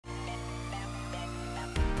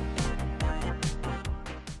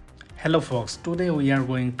Hello folks, today we are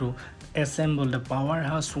going to assemble the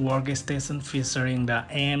powerhouse workstation featuring the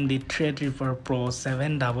AMD Threadripper Pro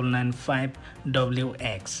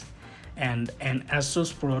 7995WX and an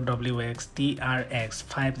ASUS Pro WX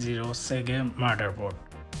TRX50-SAGE motherboard.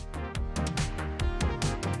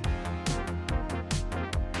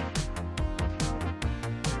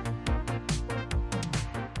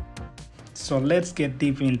 So let's get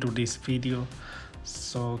deep into this video.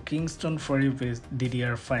 So Kingston 4-bit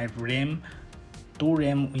DDR5 RAM, 2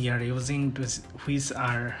 RAM we are using, which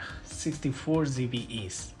are 64 GB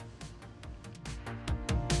each.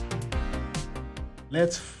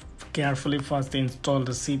 Let's carefully first install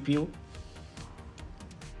the CPU.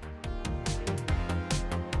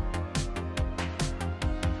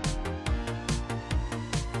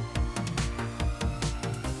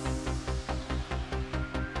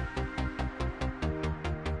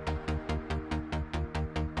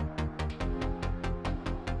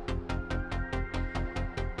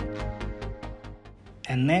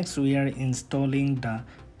 And next we are installing the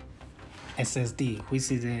SSD,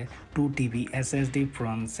 which is a 2 TB SSD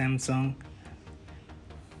from Samsung.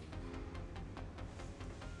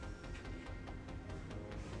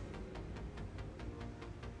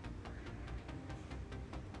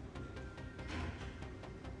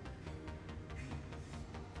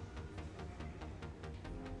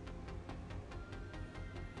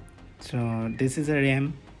 So this is a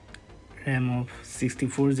RAM of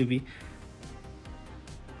 64 GB.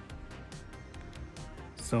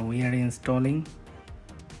 So we are installing.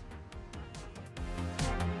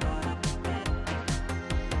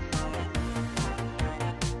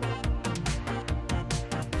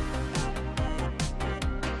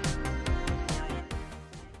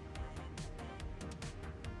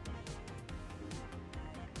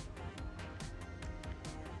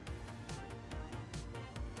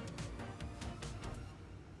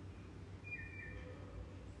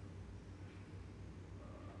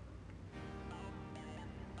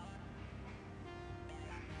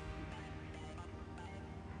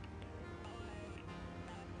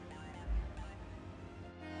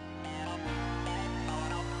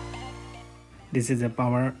 This is a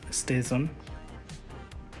power station.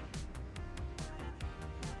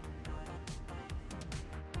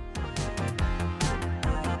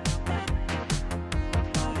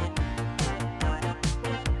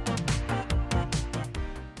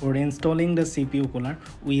 For installing the CPU cooler,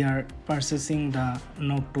 we are purchasing the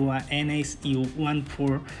Noctua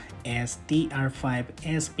NSU14S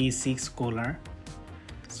TR5SP6 cooler.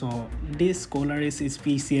 So this cooler is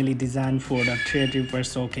specially designed for the Threadripper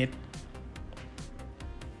socket.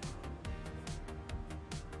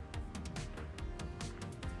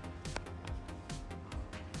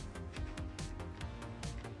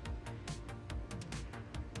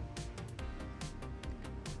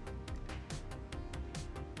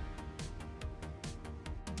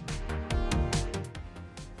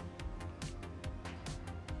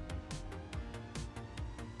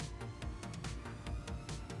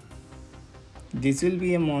 This will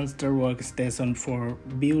be a monster workstation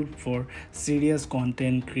built for serious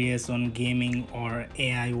content creation, gaming, or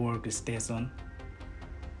AI workstation.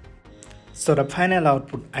 So the final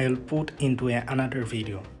output I will put into another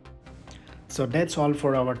video. So that's all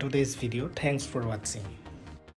for our today's video. Thanks for watching.